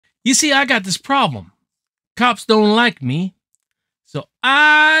You see, I got this problem. Cops don't like me, so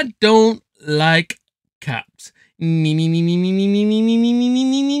I don't like cops.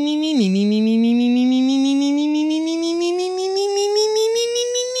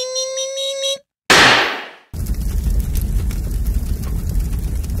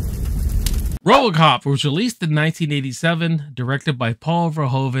 Robocop was released in 1987, directed by Paul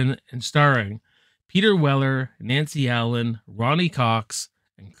Verhoeven and starring Peter Weller, Nancy Allen, Ronny Cox,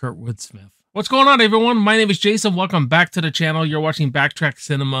 and Kurtwoodsmith. What's going on, everyone? My name is Jason. Welcome back to the channel. You're watching Backtrack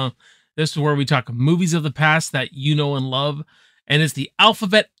Cinema. This is where we talk movies of the past that you know and love. And it's the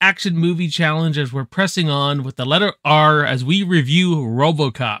Alphabet Action Movie Challenge as we're pressing on with the letter R as we review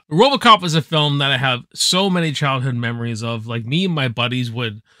Robocop. Robocop is a film that I have so many childhood memories of. Like, me and my buddies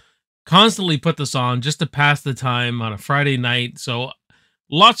would constantly put this on just to pass the time on a Friday night. So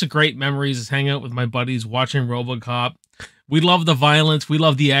lots of great memories is hanging out with my buddies watching Robocop. We love the violence, we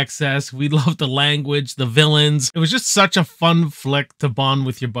love the excess, we love the language, the villains. It was just such a fun flick to bond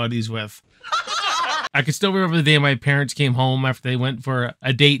with your buddies with. I can still remember the day my parents came home after they went for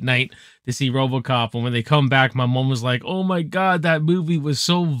a date night to see Robocop, and when they come back, my mom was like, "Oh my god, that movie was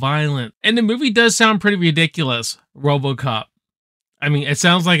so violent." And the movie does sound pretty ridiculous, Robocop. I mean, it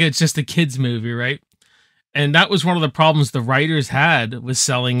sounds like it's just a kid's movie, right? And that was one of the problems the writers had with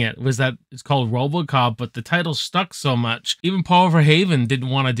selling it, was that it's called Robocop, but the title stuck so much. Even Paul Verhoeven didn't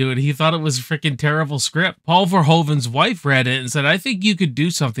want to do it. He thought it was a freaking terrible script. Paul Verhoeven's wife read it and said, "I think you could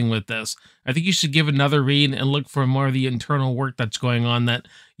do something with this. I think you should give another read and look for more of the internal work that's going on that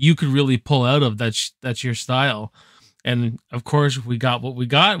you could really pull out of. That's your style." And of course, we got what we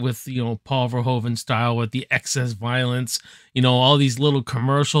got with, Paul Verhoeven style with the excess violence, all these little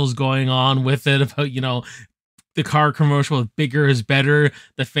commercials going on with it about, the car commercial with bigger is better,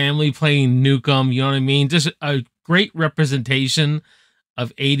 the family playing Nukem, you know what I mean? Just a great representation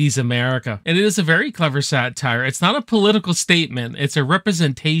of 80s America. And it is a very clever satire. It's not a political statement. It's a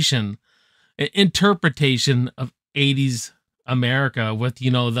representation, an interpretation of 80s America with,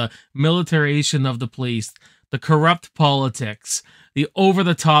 the militarization of the police, the corrupt politics, the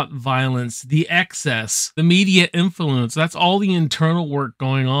over-the-top violence, the excess, the media influence. That's all the internal work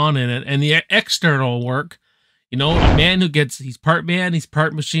going on in it. And the external work, a man who he's part man, he's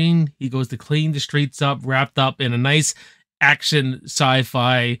part machine. He goes to clean the streets up, wrapped up in a nice action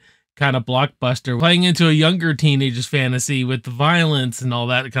sci-fi kind of blockbuster, playing into a younger teenager's fantasy with the violence and all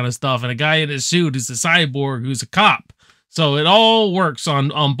that kind of stuff. And a guy in his suit who's a cyborg, who's a cop. So it all works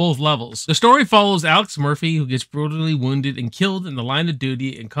on both levels. The story follows Alex Murphy, who gets brutally wounded and killed in the line of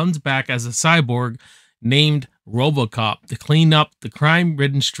duty and comes back as a cyborg named Robocop to clean up the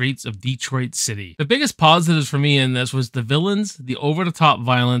crime-ridden streets of Detroit City. The biggest positives for me in this was the villains, the over-the-top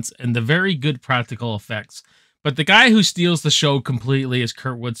violence, and the very good practical effects. But the guy who steals the show completely is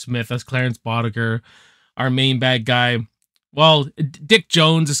Kurtwoodsmith as Clarence Boddicker, our main bad guy. Well, Dick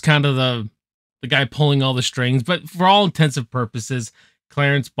Jones is kind of the guy pulling all the strings, but for all intents and purposes,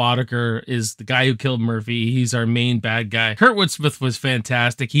 Clarence Boddicker is the guy who killed Murphy. He's our main bad guy. Kurtwoodsmith was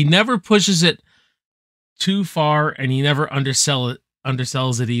fantastic. He never pushes it too far, and he never undersells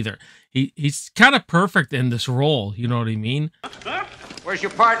it either. He's kind of perfect in this role, you know what I mean? Where's your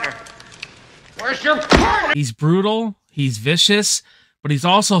partner? Where's your partner? He's brutal, he's vicious, but he's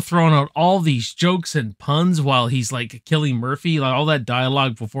also throwing out all these jokes and puns while he's like killing Murphy, like all that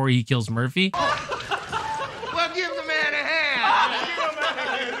dialogue before he kills Murphy. Well, give the man a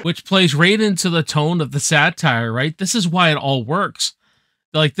hand. Which plays right into the tone of the satire, right? This is why it all works.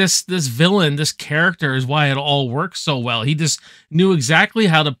 Like this villain, this character is why it all works so well. He just knew exactly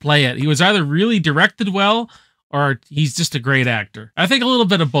how to play it. He was either really directed well, or he's just a great actor. I think a little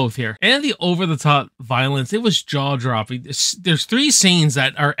bit of both here. And the over-the-top violence, it was jaw-dropping. There's three scenes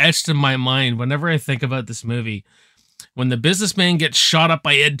that are etched in my mind whenever I think about this movie. When the businessman gets shot up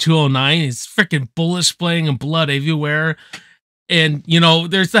by Ed 209, he's freaking bullet spraying and blood everywhere. And,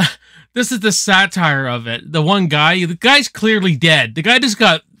 there's this is the satire of it. The one guy, the guy's clearly dead. The guy just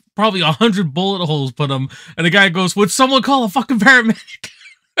got probably 100 bullet holes put him. And the guy goes, "Would someone call a fucking paramedic?"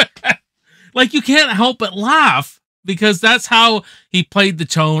 Like, you can't help but laugh because that's how he played the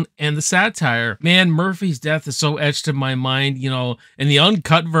tone and the satire. Man, Murphy's death is so etched in my mind, in the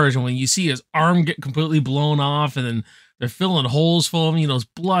uncut version when you see his arm get completely blown off and then they're filling holes full of him, there's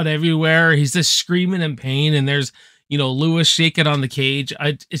blood everywhere. He's just screaming in pain and there's, Lewis shaking on the cage.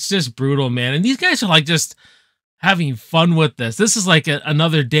 It's just brutal, man. And these guys are like just having fun with this. This is like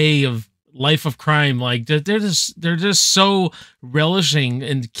another day of life of crime. Like they're just so relishing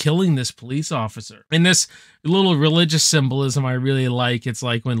in killing this police officer. And this little religious symbolism I really like. It's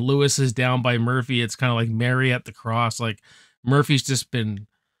like when Lewis is down by Murphy, it's kind of like Mary at the cross. Like Murphy's just been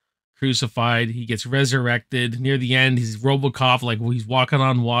crucified. He gets resurrected near the end. He's Robocop, like he's walking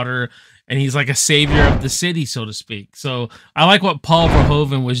on water, and he's like a savior of the city, so to speak. So I like what Paul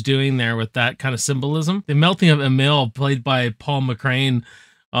Verhoeven was doing there with that kind of symbolism. The melting of Emil, played by Paul McCrane,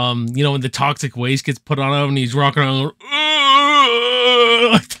 you know, when the toxic waste gets put on him and he's rocking around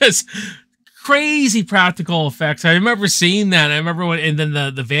like this. Crazy practical effects. I remember seeing that. I remember when, and then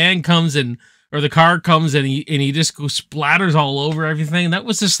the van comes and, or the car comes and he just goes splatters all over everything. That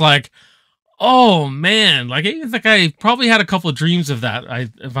was just like, oh man, like I even think I probably had a couple of dreams of that.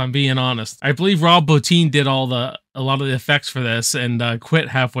 If I'm being honest, I believe Rob Bottin did a lot of the effects for this and quit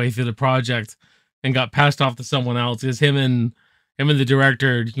halfway through the project and got passed off to someone else. Because him and the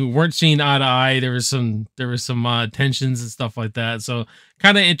director, you weren't seeing eye to eye. There was some tensions and stuff like that. So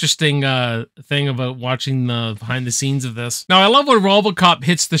kind of interesting thing about watching the behind the scenes of this. Now I love when Robocop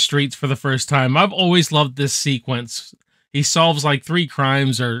hits the streets for the first time. I've always loved this sequence. He solves like 3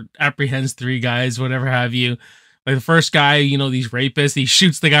 crimes or apprehends 3 guys, whatever have you. Like the first guy, you know, these rapists, he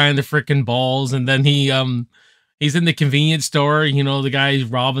shoots the guy in the freaking balls, and then he's in the convenience store, you know, the guy's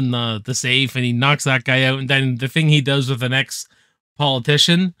robbing the safe, and he knocks that guy out. And then the thing he does with an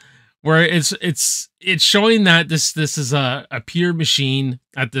ex-politician, where it's showing that this is a pure machine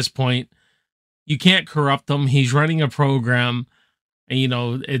at this point. You can't corrupt him. He's running a program, and you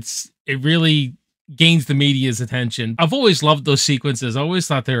know, it really gains the media's attention. I've always loved those sequences. I always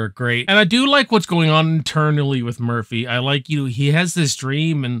thought they were great. And I do like what's going on internally with Murphy. I like, you know, he has this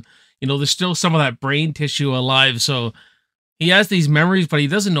dream, and you know, there's still some of that brain tissue alive. So he has these memories, but he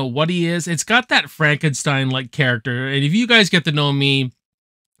doesn't know what he is. It's got that Frankenstein-like character. And if you guys get to know me,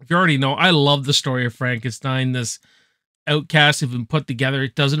 if you already know, I love the story of Frankenstein, this outcast who've been put together.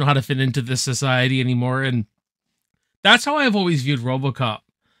 It doesn't know how to fit into this society anymore. And that's how I've always viewed Robocop.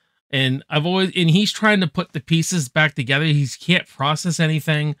 And he's trying to put the pieces back together. He can't process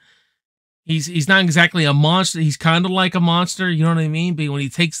anything. He's not exactly a monster. He's kind of like a monster, you know what I mean? But when he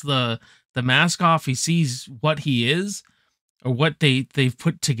takes the mask off, he sees what he is, or what they've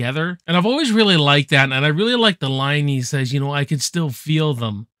put together. And I've always really liked that. And I really like the line he says, you know, I can still feel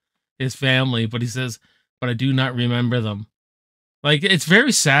them, his family, but he says, but I do not remember them. Like, it's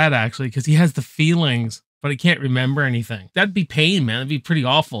very sad actually, because he has the feelings, but he can't remember anything. That'd be pain, man. That'd be a pretty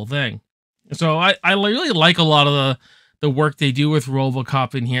awful thing. So I really like a lot of the work they do with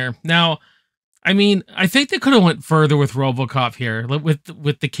Robocop in here. Now, I mean, I think they could have went further with Robocop here,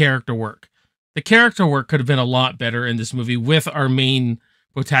 with the character work. The character work could have been a lot better in this movie with our main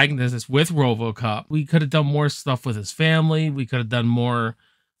protagonist, with Robocop. We could have done more stuff with his family. We could have done more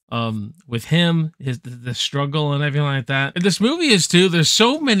with him, the struggle and everything like that. And this movie is too, there's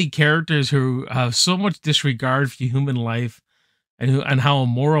so many characters who have so much disregard for human life and how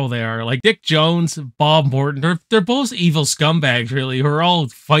immoral they are. Like Dick Jones, Bob Morton, they're both evil scumbags, really, who are all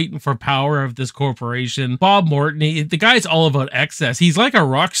fighting for power of this corporation. Bob Morton, the guy's all about excess. He's like a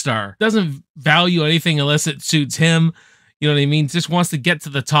rock star. Doesn't value anything unless it suits him. You know what I mean? Just wants to get to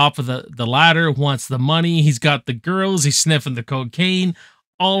the top of the ladder, wants the money. He's got the girls, he's sniffing the cocaine,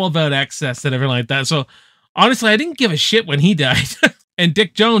 all about excess and everything like that. So honestly, I didn't give a shit when he died. And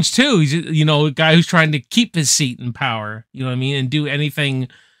Dick Jones too, he's, you know, a guy who's trying to keep his seat in power, you know what I mean, and do anything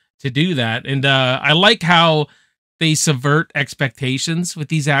to do that. And I like how they subvert expectations with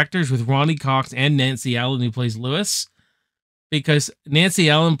these actors, with Ronny Cox and Nancy Allen, who plays Lewis, because Nancy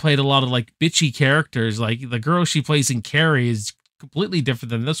Allen played a lot of like bitchy characters. Like the girl she plays in Carrie is completely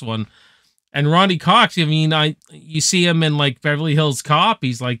different than this one. And Ronny Cox, I mean, you see him in like Beverly Hills Cop.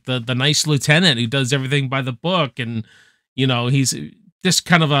 He's like the nice lieutenant who does everything by the book, and you know, he's just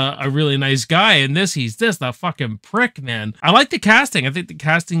kind of a really nice guy. And he's just a fucking prick, man. I like the casting. I think the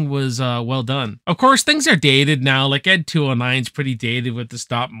casting was well done. Of course, things are dated now. Like Ed 209's pretty dated with the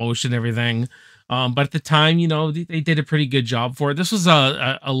stop motion, everything. But at the time, you know, they did a pretty good job for it. This was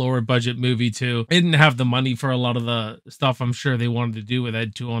a lower budget movie too. They didn't have the money for a lot of the stuff I'm sure they wanted to do with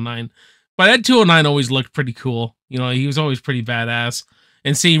Ed 209. But Ed 209 always looked pretty cool. You know, he was always pretty badass.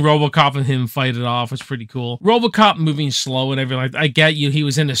 And seeing Robocop and him fight it off was pretty cool. Robocop moving slow and everything like that. I get you. He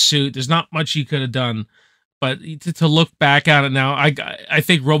was in a suit. There's not much you could have done. But to look back at it now, I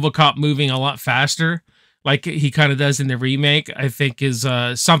think Robocop moving a lot faster, like he kind of does in the remake, I think is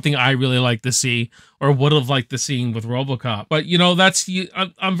something I really like to see, or would have liked to see with Robocop. But, you know,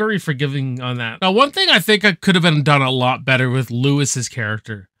 I'm very forgiving on that. Now, one thing I think I could have been done a lot better with Lewis's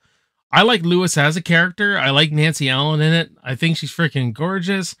character. I like Lewis as a character. I like Nancy Allen in it. I think she's freaking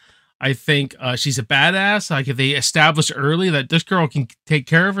gorgeous. I think she's a badass. Like, if they established early that this girl can take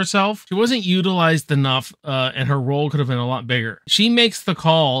care of herself, she wasn't utilized enough, and her role could have been a lot bigger. She makes the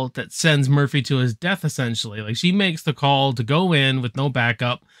call that sends Murphy to his death, essentially. Like, she makes the call to go in with no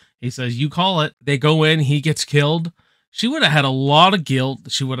backup He says, you call it. They go in, he gets killed. She would have had a lot of guilt.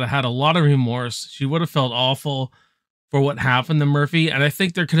 She would have had a lot of remorse. She would have felt awful for what happened to Murphy. And I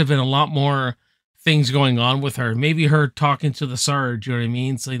think there could have been a lot more things going on with her. Maybe her talking to the Sarge, you know what I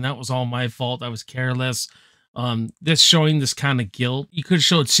mean? Saying that was all my fault. I was careless. This showing this kind of guilt. You could have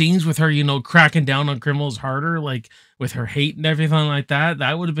showed scenes with her, you know, cracking down on criminals harder, like with her hate and everything like that.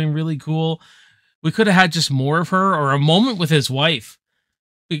 That would have been really cool. We could have had just more of her, or a moment with his wife.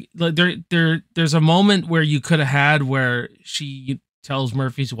 Like there's a moment where you could have had where she tells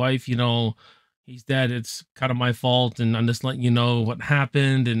Murphy's wife, you know, he's dead. It's kind of my fault, and I'm just letting you know what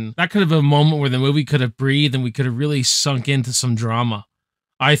happened. And that could have been a moment where the movie could have breathed, and we could have really sunk into some drama.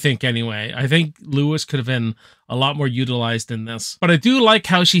 I think anyway. I think Lewis could have been a lot more utilized in this. But I do like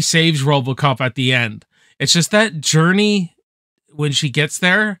how she saves Robocop at the end. It's just that journey when she gets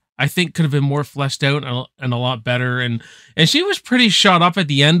there, I think could have been more fleshed out and a lot better. And she was pretty shot up at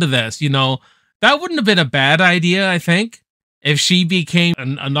the end of this, you know. That wouldn't have been a bad idea, I think, if she became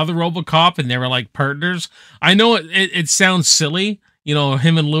another Robocop and they were like partners. I know it sounds silly, you know,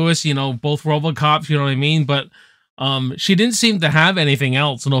 him and Lewis, you know, both Robocops, you know what I mean? But she didn't seem to have anything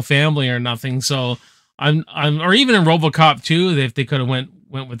else, no family or nothing. So or even in Robocop 2, if they could have went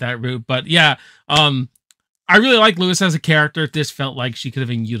with that route. But yeah, I really like Lewis as a character. This felt like she could have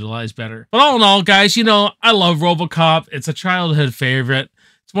been utilized better. But all in all, guys, you know, I love Robocop. It's a childhood favorite.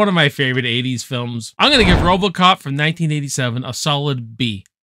 It's one of my favorite 80s films. I'm going to give Robocop from 1987 a solid B.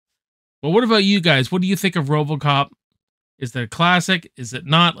 But what about you guys? What do you think of Robocop? Is it a classic? Is it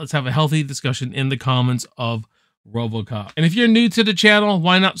not? Let's have a healthy discussion in the comments of Robocop. And if you're new to the channel,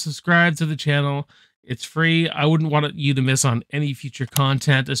 why not subscribe to the channel? It's free. I wouldn't want you to miss on any future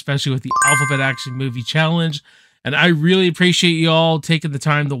content, especially with the Alphabet Action Movie Challenge. And I really appreciate you all taking the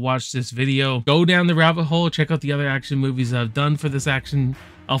time to watch this video. Go down the rabbit hole, check out the other action movies I've done for this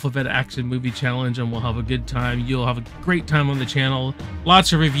Alphabet Action Movie Challenge, and we'll have a good time. You'll have a great time on the channel.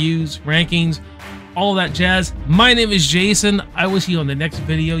 Lots of reviews, rankings, all that jazz. My name is Jason. I will see you on the next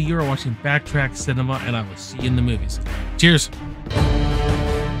video. You are watching Backtrack Cinema, and I will see you in the movies. Cheers.